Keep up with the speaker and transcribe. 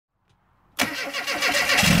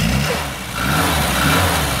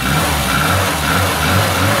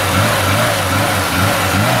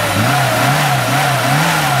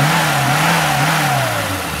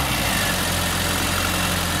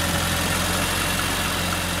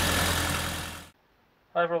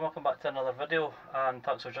Hi everyone, welcome back to another video, and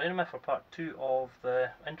thanks for joining me for part 2 of the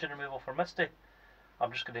engine removal for Misty.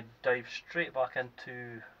 I'm just going to dive straight back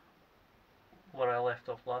into where I left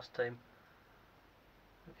off last time.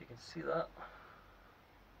 If you can see that.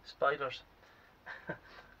 Spiders.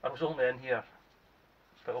 I was only in here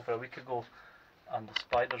a bit over a week ago, and the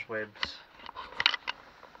spiders' webs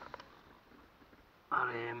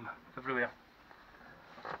are everywhere.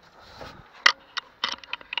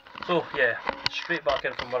 So yeah, straight back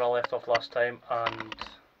in from where I left off last time, and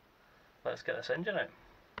let's get this engine out.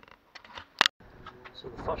 So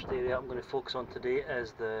the first area I'm going to focus on today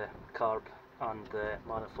is the carb and the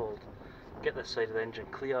manifold. Get this side of the engine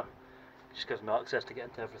clear, just gives me access to get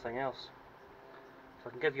into everything else. So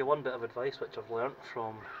I can give you one bit of advice which I've learnt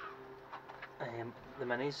from the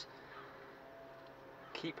minis.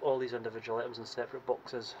 Keep all these individual items in separate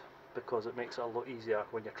boxes, because it makes it a lot easier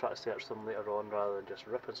when you try to search them later on, rather than just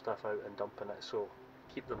ripping stuff out and dumping it. So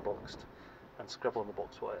keep them boxed and scribble in the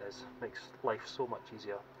box what it is. Makes life so much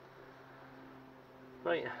easier.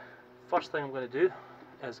 Right, first thing I'm going to do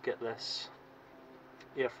is get this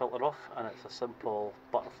air filter off, and it's a simple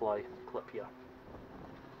butterfly clip here.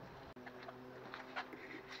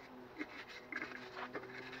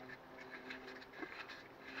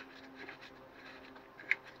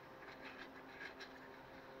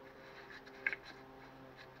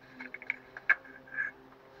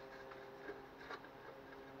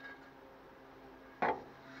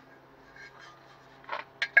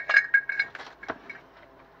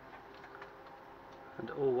 And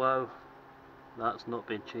oh wow, that's not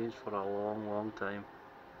been changed for a long time.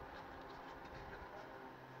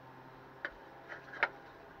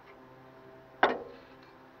 So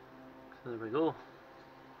there we go.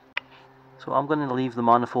 So I'm going to leave the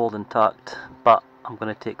manifold intact, but I'm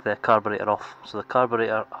going to take the carburetor off. So the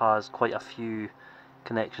carburetor has quite a few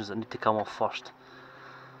connections that need to come off first.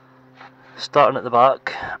 Starting at the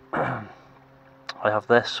back, I have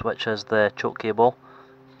this, which is the choke cable.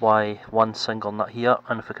 One single nut here,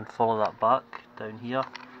 and if we can follow that back, down here,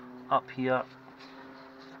 up here,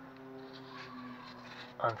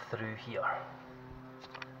 and through here.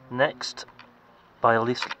 Next, by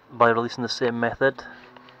releasing the same method,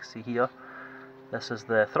 see here, this is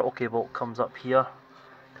the throttle cable, comes up here,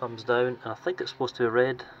 comes down, and I think it's supposed to be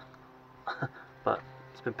red, but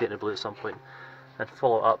it's been painted blue at some point, and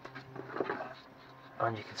follow up,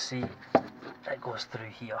 and you can see it goes through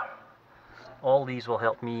here. All these will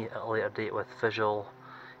help me at a later date with visual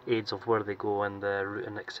aids of where they go and the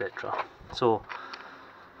routing, etc. So,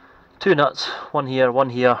 two nuts, one here,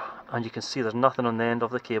 and you can see there's nothing on the end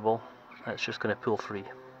of the cable. It's just going to pull free.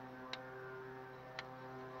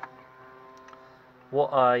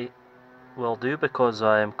 What I will do, because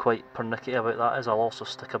I am quite pernickety about that, is I'll also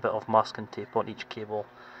stick a bit of masking tape on each cable,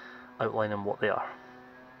 outlining what they are.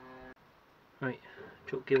 Right,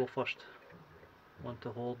 choke cable first. One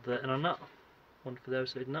to hold the inner nut, one for the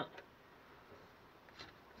outside nut.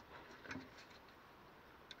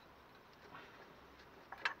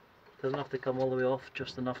 Doesn't have to come all the way off,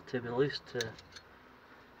 just enough to be loose to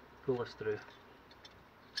pull this through.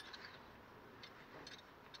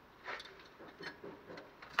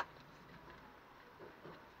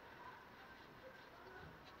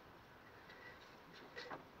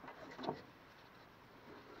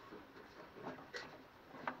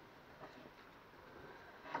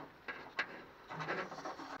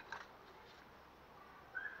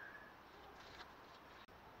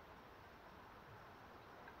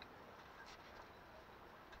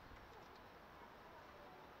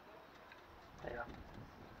 There.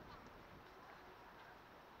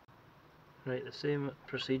 Right, the same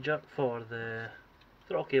procedure for the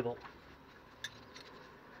throttle cable.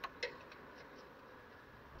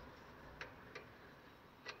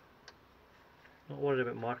 Not worried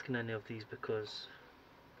about marking any of these, because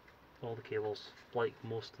all the cables, like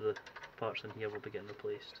most of the parts in here, will be getting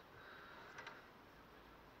replaced.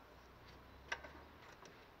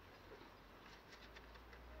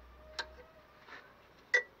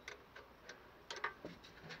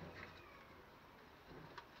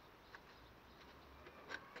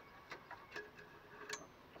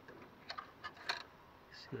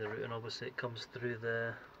 See the routing, obviously it comes through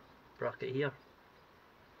the bracket here.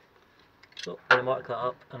 So I'm going to mark that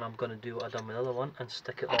up, and I'm going to do what I've done with the other one and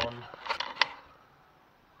stick it on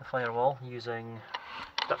the firewall using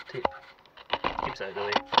duct tape. Keeps it out of the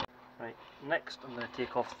way. Right, next I'm going to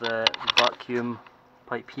take off the vacuum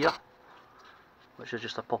pipe here, which is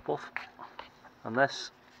just a pop off, and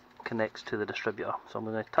this connects to the distributor. So I'm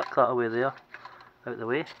going to tuck that away there, out the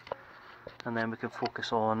way, and then we can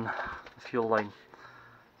focus on the fuel line.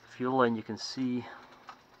 The fuel line, you can see,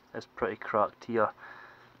 is pretty cracked here.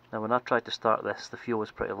 Now when I tried to start this, the fuel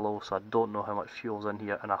was pretty low, so I don't know how much fuel's in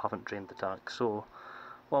here, and I haven't drained the tank. So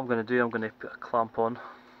what I'm going to do, I'm going to put a clamp on.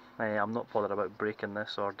 I'm not bothered about breaking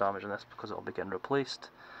this or damaging this because it'll be getting replaced.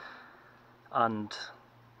 And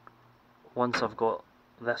once I've got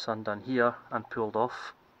this undone here and pulled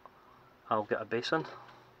off, I'll get a basin,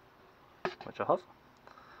 which I have,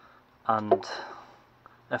 and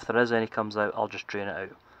if there is any comes out, I'll just drain it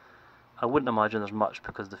out. I wouldn't imagine there's much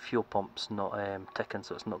because the fuel pump's not ticking,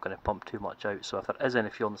 so it's not going to pump too much out. So if there is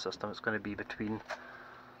any fuel in the system, it's going to be between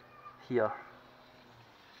here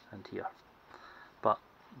and here. But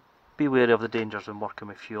be wary of the dangers when working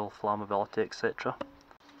with fuel, flammability, etc.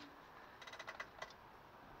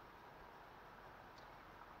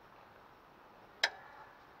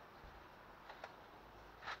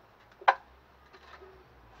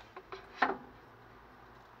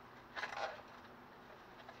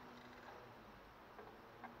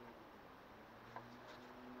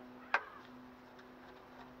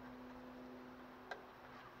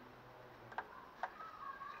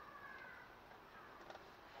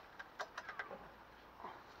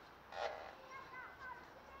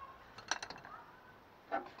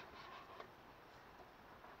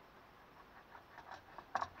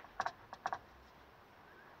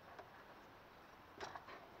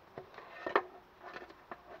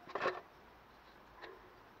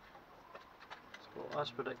 As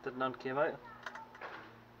predicted, none came out.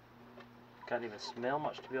 Can't even smell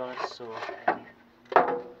much, to be honest, so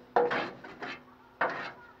let's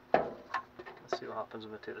see what happens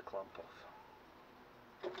when we take the clamp off.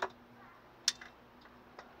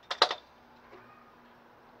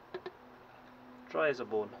 Dry as a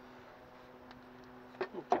bone.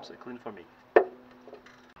 Keeps it clean for me.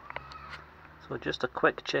 So just a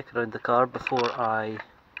quick check around the car before I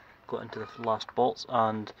got into the last bolts,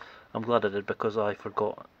 and I'm glad I did because I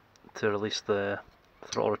forgot to release the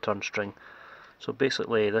throttle return string. So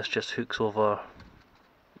basically this just hooks over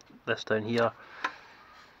this down here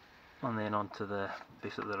and then onto the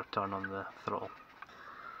basically the return on the throttle.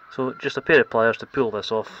 So just a pair of pliers to pull this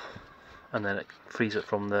off, and then it frees it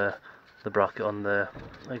from the bracket on the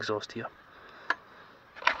exhaust here.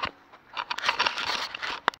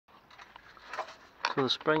 So the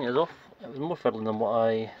spring is off. It was more fiddling than what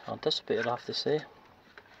I anticipated, I have to say.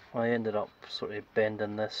 I ended up sort of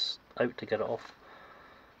bending this out to get it off,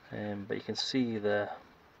 but you can see the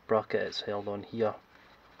bracket it's held on here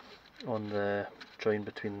on the join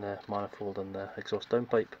between the manifold and the exhaust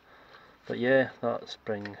downpipe. But yeah, that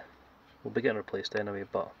spring will be getting replaced anyway,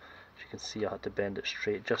 but as you can see I had to bend it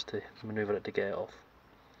straight just to manoeuvre it to get it off.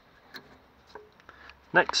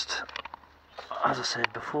 Next, as I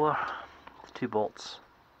said before, the two bolts,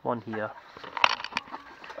 one here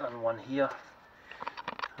and one here,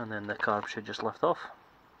 and then the carb should just lift off.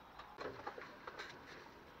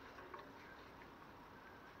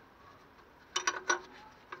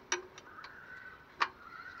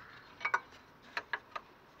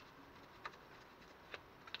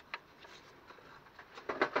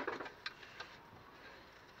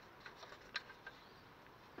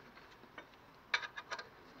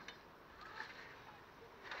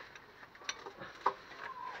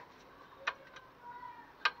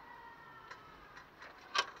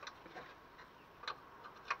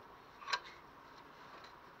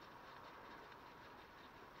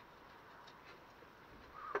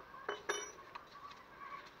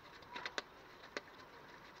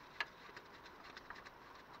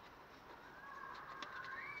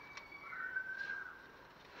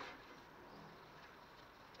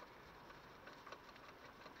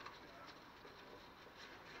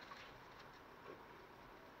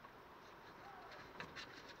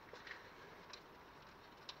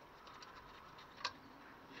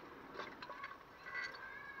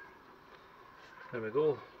 There we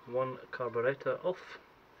go, one carburetor off,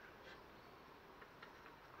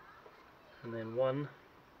 and then one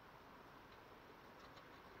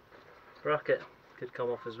bracket could come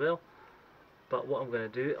off as well, but what I'm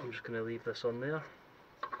going to do, I'm just going to leave this on there,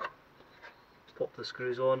 pop the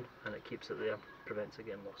screws on, and it keeps it there, prevents it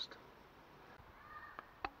getting lost.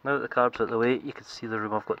 Now that the carb's out of the way, you can see the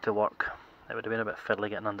room I've got to work. It would have been a bit fiddly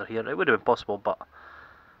getting under here. It would have been possible, but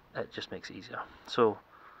it just makes it easier. So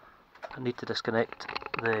I need to disconnect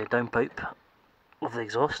the downpipe of the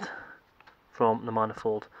exhaust from the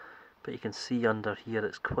manifold, but you can see under here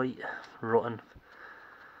it's quite rotten,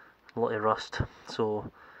 a lot of rust.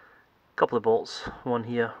 So a couple of bolts, one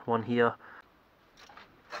here, one here.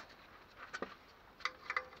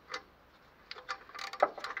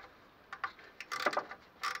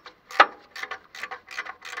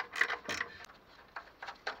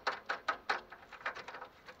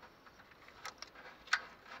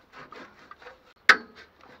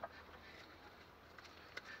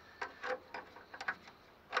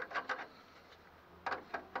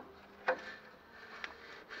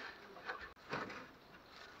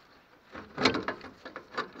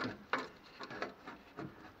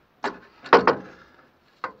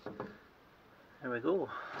 There we go.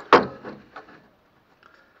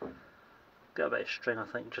 Got a bit of string, I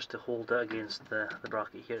think, just to hold it against the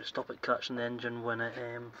bracket here to stop it catching the engine when it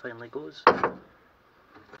finally goes.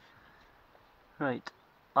 Right,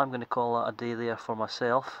 I'm going to call that a day there for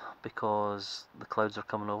myself because the clouds are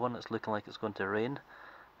coming over and it's looking like it's going to rain,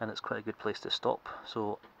 and it's quite a good place to stop.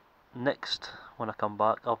 So next, when I come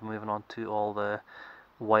back, I'll be moving on to all the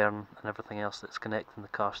wiring and everything else that's connecting the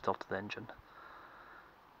car still to the engine.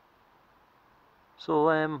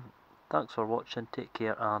 So thanks for watching, take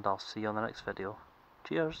care, and I'll see you on the next video.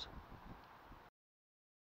 Cheers!